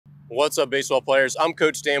What's up, baseball players? I'm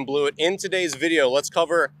Coach Dan Blewett. In today's video, let's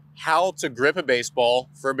cover how to grip a baseball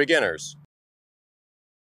for beginners.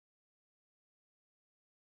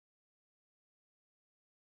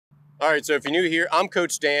 All right, so if you're new here, I'm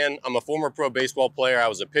Coach Dan. I'm a former pro baseball player. I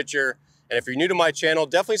was a pitcher. And if you're new to my channel,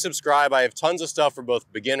 definitely subscribe. I have tons of stuff for both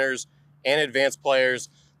beginners and advanced players,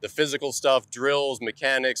 the physical stuff, drills,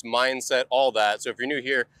 mechanics, mindset, all that. So if you're new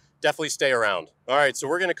here, definitely stay around. All right, so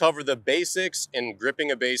we're gonna cover the basics in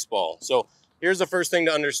gripping a baseball. So here's the first thing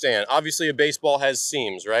to understand. Obviously, a baseball has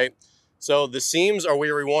seams, right? So the seams are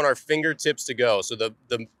where we want our fingertips to go. So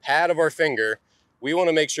the pad of our finger, we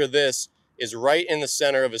wanna make sure this is right in the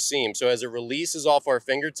center of a seam. So as it releases off our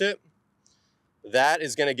fingertip, that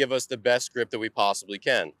is gonna give us the best grip that we possibly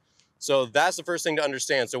can. So that's the first thing to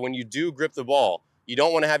understand. So when you do grip the ball, you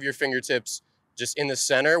don't wanna have your fingertips just in the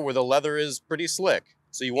center where the leather is pretty slick.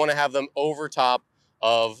 So you wanna have them over top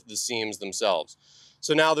of the seams themselves.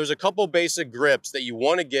 So now there's a couple basic grips that you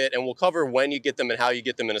wanna get, and we'll cover when you get them and how you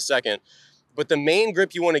get them in a second. But the main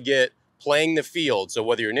grip you wanna get playing the field, so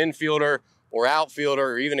whether you're an infielder or outfielder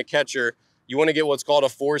or even a catcher, you wanna get what's called a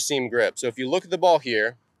four-seam grip. So if you look at the ball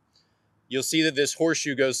here, you'll see that this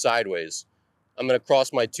horseshoe goes sideways. I'm gonna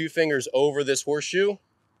cross my two fingers over this horseshoe,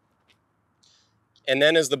 and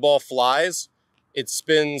then as the ball flies, it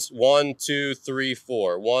spins 1, 2, 3,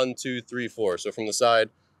 4. 1, 2, 3, 4. So from the side,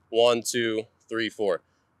 1, 2, 3, 4.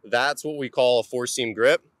 That's what we call a four-seam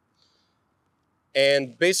grip.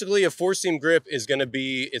 And basically a four-seam grip is gonna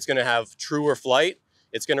be, it's gonna have truer flight.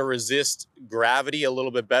 It's gonna resist gravity a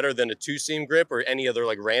little bit better than a two-seam grip or any other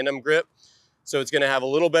like random grip. So it's gonna have a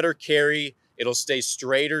little better carry. It'll stay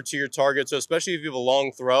straighter to your target. So especially if you have a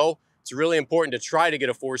long throw, it's really important to try to get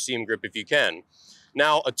a four-seam grip if you can.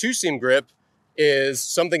 Now, a two-seam grip is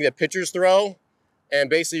something that pitchers throw, and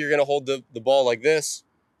basically you're gonna hold the ball like this,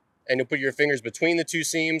 and you'll put your fingers between the two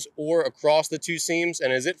seams or across the two seams,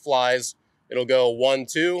 and as it flies, it'll go 1,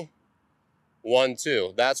 2, 1,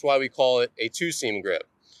 2. That's why we call it a two-seam grip.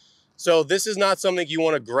 So this is not something you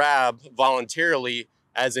wanna grab voluntarily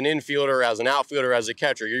as an infielder, as an outfielder, as a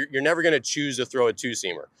catcher. You're never gonna choose to throw a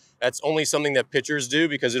two-seamer. That's only something that pitchers do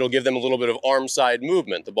because it'll give them a little bit of arm side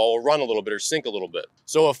movement. The ball will run a little bit or sink a little bit.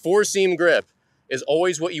 So a four-seam grip is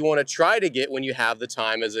always what you wanna try to get when you have the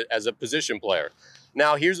time as a position player.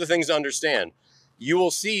 Now, here's the things to understand. You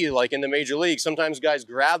will see, like in the major league, sometimes guys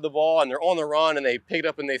grab the ball and they're on the run and they pick it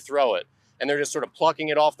up and they throw it. And they're just sort of plucking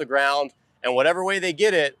it off the ground. And whatever way they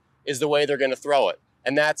get it is the way they're gonna throw it.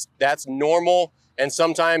 And that's normal. And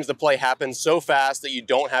sometimes the play happens so fast that you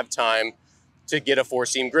don't have time to get a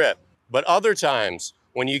four-seam grip. But other times,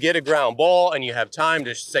 when you get a ground ball and you have time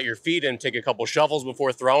to set your feet and take a couple shuffles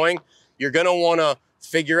before throwing, you're gonna wanna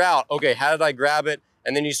figure out, okay, how did I grab it?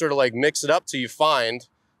 And then you sort of like mix it up till you find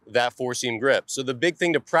that four-seam grip. So the big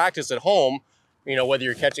thing to practice at home, you know, whether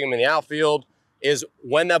you're catching them in the outfield, is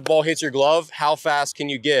when that ball hits your glove, how fast can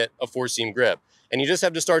you get a four-seam grip? And you just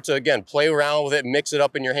have to start to, again, play around with it, mix it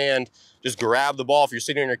up in your hand, just grab the ball. If you're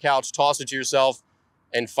sitting on your couch, toss it to yourself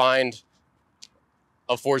and find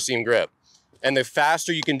a four-seam grip. And the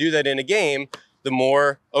faster you can do that in a game, the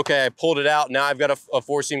more, okay, I pulled it out, now I've got a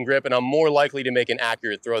four-seam grip and I'm more likely to make an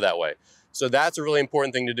accurate throw that way. So that's a really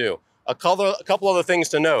important thing to do. A couple other things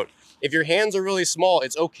to note. If your hands are really small,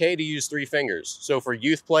 it's okay to use three fingers. So for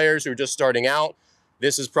youth players who are just starting out,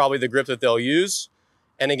 this is probably the grip that they'll use.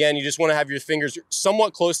 And again, you just wanna have your fingers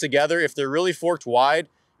somewhat close together. If they're really forked wide,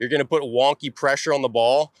 you're gonna put wonky pressure on the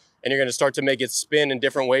ball and you're gonna start to make it spin in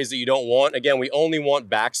different ways that you don't want. Again, we only want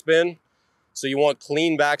backspin. So you want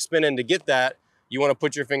clean backspin, and to get that, you wanna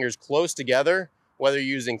put your fingers close together, whether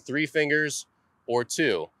you're using three fingers or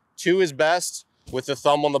two. Two is best with the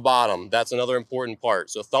thumb on the bottom. That's another important part.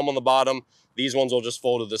 So thumb on the bottom, these ones will just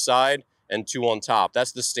fold to the side, and two on top.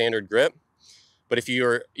 That's the standard grip. But if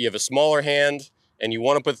you have a smaller hand and you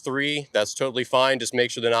wanna put three, that's totally fine. Just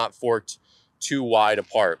make sure they're not forked too wide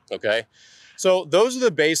apart, okay? So those are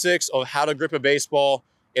the basics of how to grip a baseball.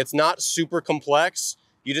 It's not super complex.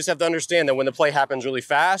 You just have to understand that when the play happens really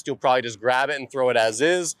fast, you'll probably just grab it and throw it as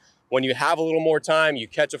is. When you have a little more time, you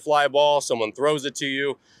catch a fly ball, someone throws it to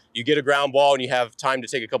you, you get a ground ball and you have time to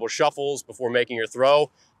take a couple shuffles before making your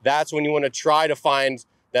throw. That's when you wanna try to find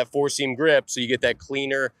that four-seam grip so you get that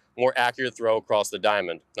cleaner, more accurate throw across the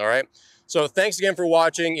diamond, all right? So thanks again for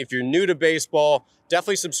watching. If you're new to baseball,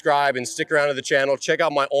 definitely subscribe and stick around to the channel. Check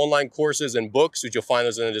out my online courses and books, which you'll find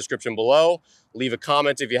those in the description below. Leave a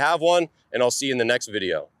comment if you have one, and I'll see you in the next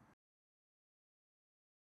video.